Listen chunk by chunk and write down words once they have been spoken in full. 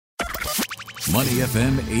Money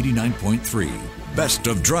FM 89.3. Best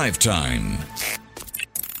of Drive Time.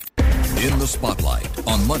 In the Spotlight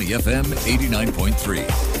on Money FM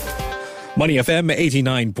 89.3. Money FM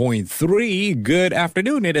 89.3. Good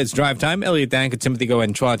afternoon. It is Drive Time. Elliot Dank, Timothy Go,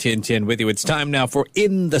 and Chua Tian Tian with you. It's time now for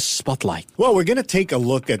In the Spotlight. Well, we're going to take a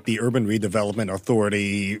look at the Urban Redevelopment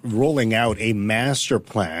Authority rolling out a master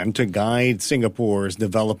plan to guide Singapore's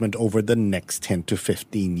development over the next 10 to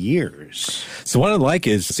 15 years. So what I like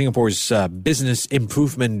is Singapore's Business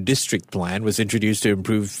Improvement District Plan was introduced to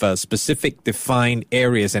improve specific defined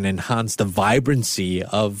areas and enhance the vibrancy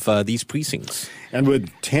of these precincts. And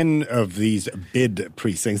with 10 of these bid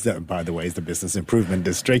precincts, that, by the way, is the Business Improvement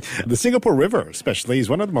District, the Singapore River especially is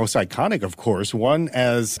one of the most iconic, of course, one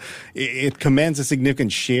as it commands a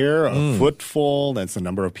significant share of footfall. That's the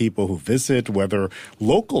number of people who visit, whether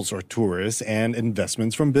locals or tourists, and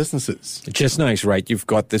investments from businesses. Just nice, right? You've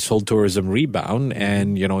got this whole tourism rebound.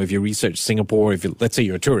 And, you know, if you research Singapore, let's say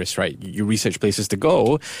you're a tourist, right? You research places to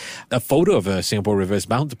go, a photo of a Singapore River is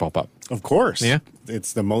bound to pop up. Of course. Yeah.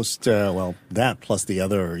 It's the most, that plus the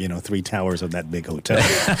other, 3 towers of that big hotel.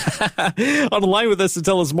 On the line with us to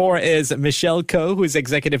tell us more is Michelle Koh, who is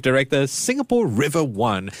Executive Director, Singapore River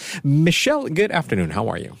One. Michelle, good afternoon. How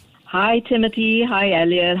are you? Hi, Timothy. Hi,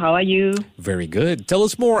 Elliot. How are you? Very good. Tell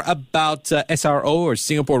us more about SRO, or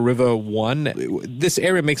Singapore River One. This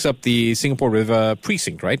area makes up the Singapore River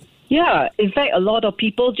precinct, right? Yeah. In fact, a lot of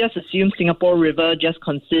people just assume Singapore River just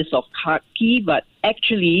consists of Clarke Quay, but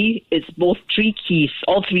actually it's all 3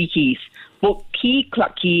 keys. Boat Quay,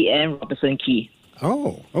 Clarke Quay, and Robertson Quay.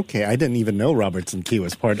 Oh, okay. I didn't even know Robertson Quay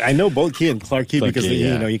was part. I know Boat Quay and Clarke Quay because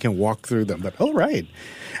you can walk through them. But right.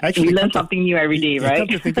 Actually, we learn something new every day, right? Come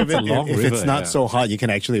to think of it, if it's not so hot, you can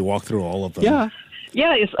actually walk through all of them. Yeah.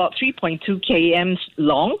 Yeah, it's 3.2 km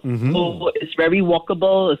long, so it's very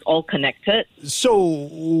walkable. It's all connected. So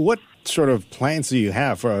what sort of plans do you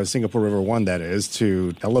have for Singapore River One, that is,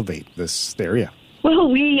 to elevate this area? Well,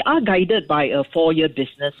 we are guided by a 4-year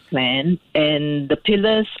business plan, and the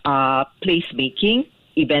pillars are placemaking,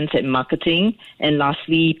 events and marketing, and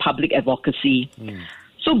lastly, public advocacy.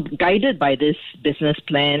 So guided by this business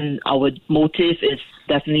plan, our motive is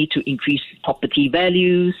definitely to increase property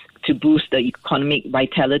values, to boost the economic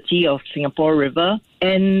vitality of Singapore River.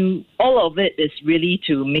 And all of it is really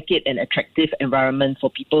to make it an attractive environment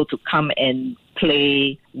for people to come and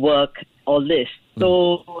play, work, or live.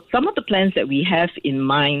 So some of the plans that we have in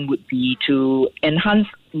mind would be to enhance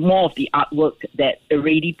more of the artwork that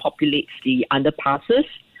already populates the underpasses.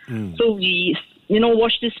 So we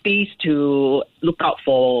watch this space to look out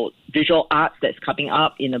for visual arts that's coming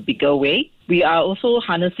up in a bigger way. We are also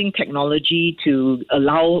harnessing technology to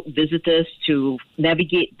allow visitors to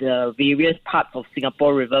navigate the various parts of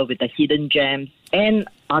Singapore River with the hidden gems and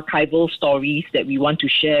archival stories that we want to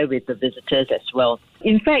share with the visitors as well.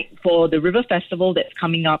 In fact, for the River Festival that's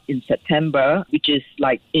coming up in September, which is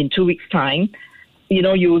like in 2 weeks' time, you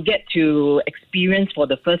will get to experience for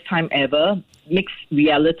the first time ever mixed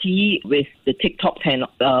reality with the TikTok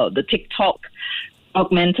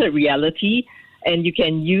augmented reality, and you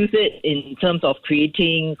can use it in terms of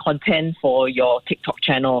creating content for your TikTok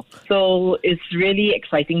channel. So it's really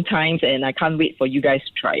exciting times, and I can't wait for you guys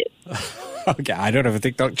to try it. Okay, I don't have a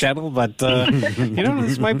TikTok channel, but,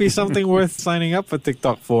 this might be something worth signing up for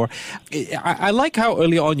TikTok for. I like how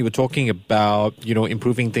early on you were talking about,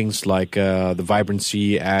 improving things like the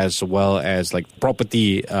vibrancy as well as like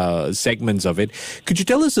property segments of it. Could you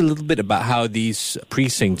tell us a little bit about how these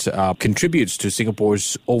precincts contributes to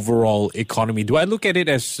Singapore's overall economy? Do I look at it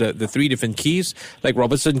as the 3 different keys? Like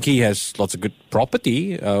Robertson Quay has lots of good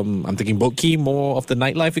property. I'm thinking Boat Quay, more of the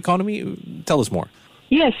nightlife economy. Tell us more.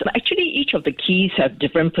 Yes, actually each of the keys have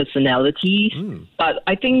different personalities, but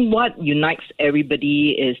I think what unites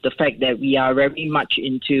everybody is the fact that we are very much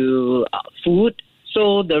into food.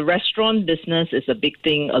 So the restaurant business is a big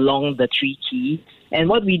thing along the 3 keys. And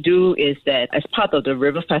what we do is that as part of the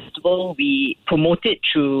River Festival, we promote it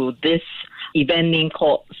through this event name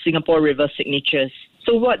called Singapore River Signatures.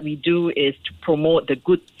 So what we do is to promote the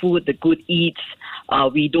good food, the good eats.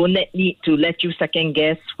 We don't need to let you second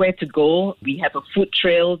guess where to go. We have a food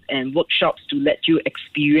trail and workshops to let you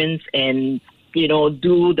experience and,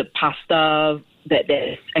 do the pasta that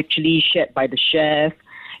is actually shared by the chef.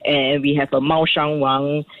 And we have a Mao Shang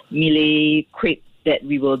Wang Malay crepe that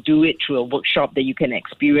we will do it through a workshop that you can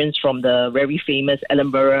experience from the very famous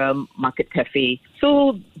Edinburgh Market Cafe.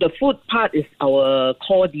 So the food part is our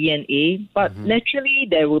core DNA, but naturally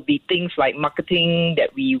there will be things like marketing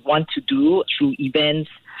that we want to do through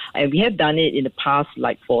events, And we have done it in the past,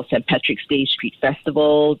 like for St. Patrick's Day Street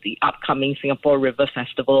Festival, the upcoming Singapore River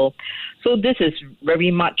Festival. So this is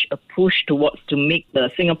very much a push towards to make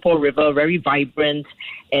the Singapore River very vibrant,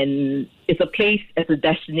 and it's a place as a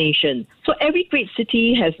destination. So every great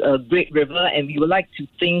city has a great river, and we would like to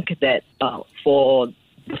think that for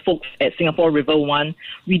the folks at Singapore River One,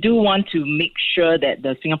 we do want to make sure that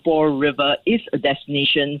the Singapore River is a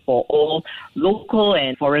destination for all local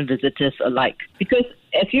and foreign visitors alike. Because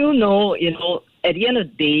as you know, at the end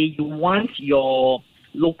of the day, you want your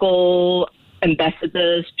local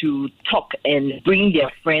ambassadors to talk and bring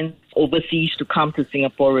their friends overseas to come to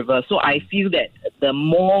Singapore River. So I feel that the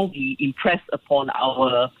more we impress upon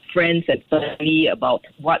our friends and family about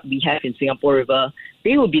what we have in Singapore River,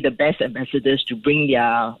 they will be the best ambassadors to bring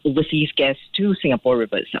their overseas guests to Singapore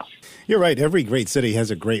River itself. You're right. Every great city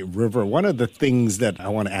has a great river. One of the things that I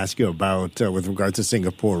want to ask you about with regards to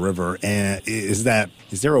Singapore River is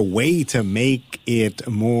there a way to make it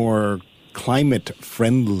more climate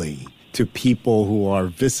friendly to people who are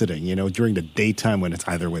visiting, during the daytime when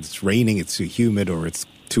it's raining, it's too humid, or it's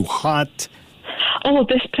too hot? Oh,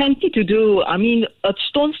 there's plenty to do. I mean, a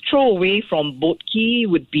stone's throw away from Boat Quay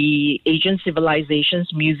would be Asian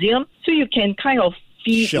Civilizations Museum. So you can kind of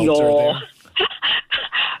feed feed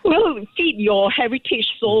your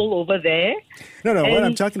heritage soul over there. No, what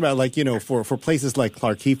I'm talking about, for places like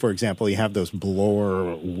Clarke Quay, for example, you have those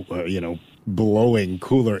blowing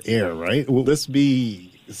cooler air, right? Will this be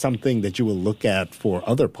something that you will look at for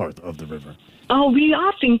other parts of the river? We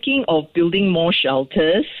are thinking of building more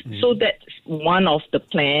shelters. So that's one of the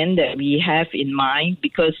plan that we have in mind,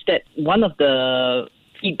 because that's one of the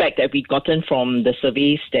feedback that we've gotten from the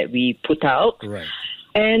surveys that we put out. Right.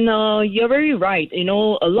 And you're very right. A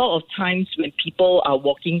lot of times when people are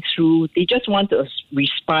walking through, they just want a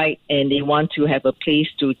respite and they want to have a place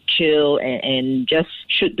to chill and just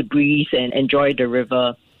shoot the breeze and enjoy the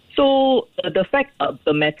river. So the fact of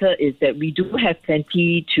the matter is that we do have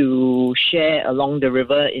plenty to share along the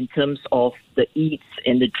river in terms of the eats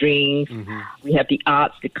and the drinks. We have the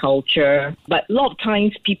arts, the culture. But a lot of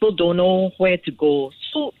times people don't know where to go.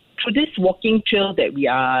 So through this walking trail that we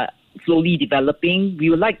are slowly developing, we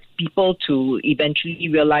would like people to eventually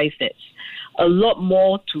realize that a lot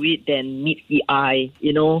more to it than meets the eye.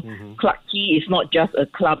 Clarke Quay is not just a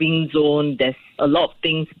clubbing zone. There's a lot of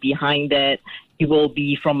things behind that. It will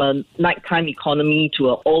be from a nighttime economy to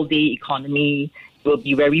an all-day economy. It will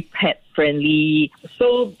be very pet-friendly.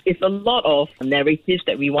 So it's a lot of narratives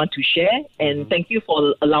that we want to share. And thank you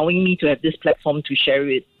for allowing me to have this platform to share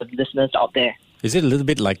it with listeners out there. Is it a little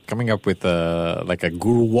bit like coming up with a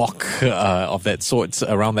guru walk of that sort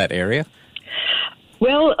around that area?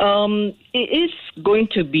 Well, it is going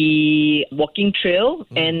to be walking trail.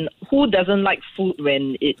 And who doesn't like food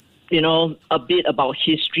when it's a bit about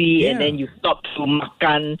history, and then you stop to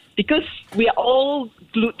makan, because we are all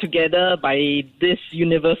glued together by this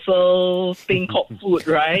universal thing called food,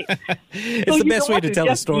 right? It's the best way to tell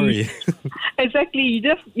a story. Exactly.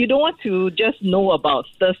 You don't want to just know about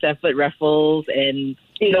Sir Stamford Raffles and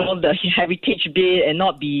the heritage bit and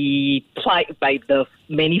not be plagued by the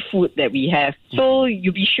many food that we have. So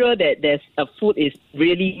you be sure that food is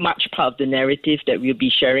really much part of the narrative that we'll be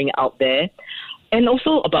sharing out there. And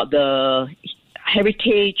also about the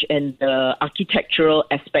heritage and the architectural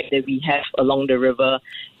aspect that we have along the river.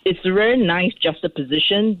 It's a very nice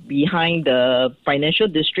juxtaposition. Behind the financial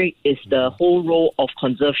district is the whole row of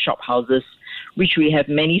conserved shophouses, which we have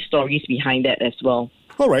many stories behind that as well.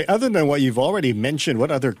 All right. Other than what you've already mentioned,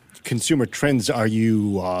 what other consumer trends are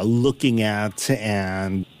you looking at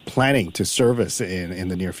and planning to service in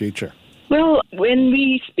the near future? Well, when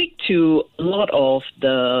we speak to a lot of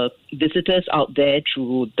the visitors out there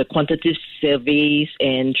through the quantitative surveys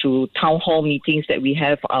and through town hall meetings that we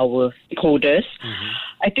have our stakeholders,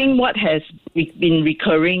 I think what has been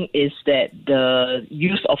recurring is that the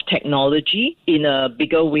use of technology in a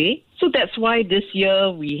bigger way. So that's why this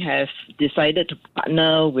year we have decided to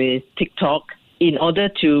partner with TikTok in order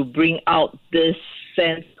to bring out this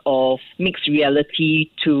sense of mixed reality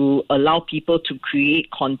to allow people to create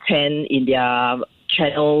content in their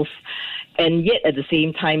channels and yet at the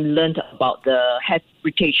same time learn about the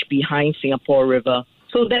heritage behind Singapore River.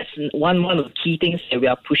 So that's one of the key things that we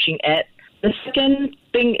are pushing at. The second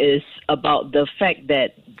thing is about the fact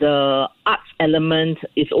that the arts element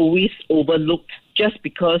is always overlooked just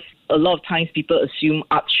because a lot of times people assume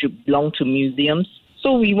art should belong to museums.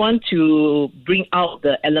 So we want to bring out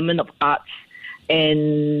the element of arts.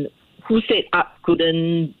 And who said art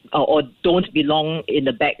couldn't or don't belong in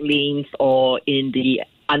the back lanes or in the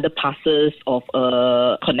underpasses of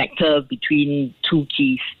a connector between two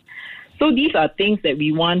quays? So these are things that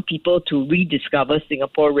we want people to rediscover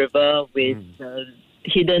Singapore River with the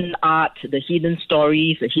hidden art, the hidden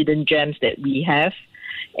stories, the hidden gems that we have,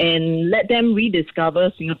 and let them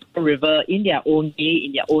rediscover Singapore River in their own way,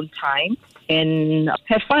 in their own time, and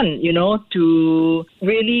have fun, to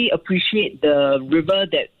really appreciate the river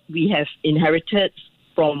that we have inherited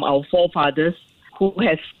from our forefathers who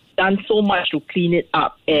have done so much to clean it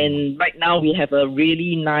up. And right now we have a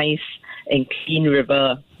really nice and clean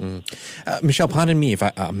river. Michelle, pardon me if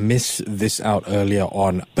I missed this out earlier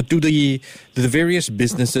on, but do the various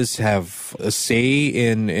businesses have a say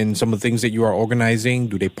in some of the things that you are organizing?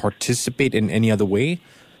 Do they participate in any other way?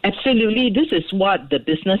 Absolutely. This is what the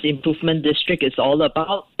Business Improvement District is all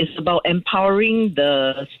about. It's about empowering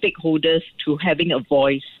the stakeholders to having a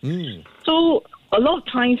voice. So a lot of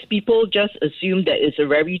times people just assume that it's a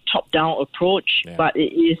very top-down approach, but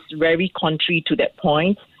it is very contrary to that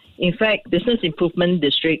point. In fact, Business Improvement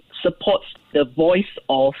District supports the voice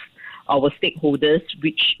of our stakeholders,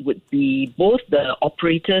 which would be both the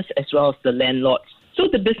operators as well as the landlords. So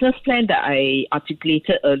the business plan that I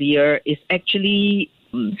articulated earlier is actually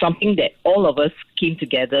something that all of us came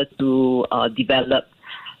together to develop.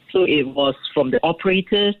 So it was from the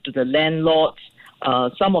operators to the landlords.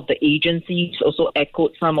 Some of the agencies also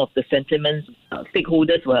echoed some of the sentiments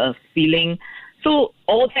stakeholders were feeling. So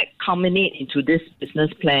all that culminate into this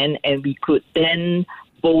business plan, and we could then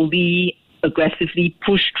boldly, aggressively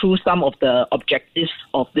push through some of the objectives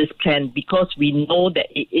of this plan because we know that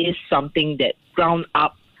it is something that ground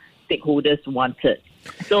up stakeholders wanted.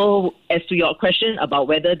 So as to your question about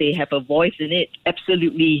whether they have a voice in it,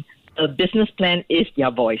 absolutely. The business plan is their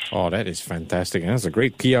voice. Oh, that is fantastic. And that's a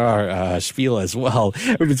great PR spiel as well.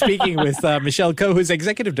 We've been speaking with Michelle Koh, who's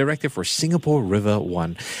Executive Director for Singapore River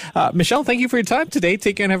One. Michelle, thank you for your time today.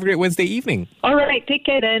 Take care and have a great Wednesday evening. All right. Take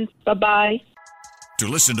care then. Bye-bye. To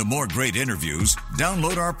listen to more great interviews,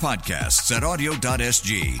 download our podcasts at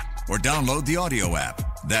audio.sg or download the audio app.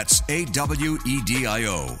 That's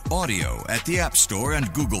AWEDIO, audio at the App Store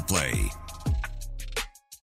and Google Play.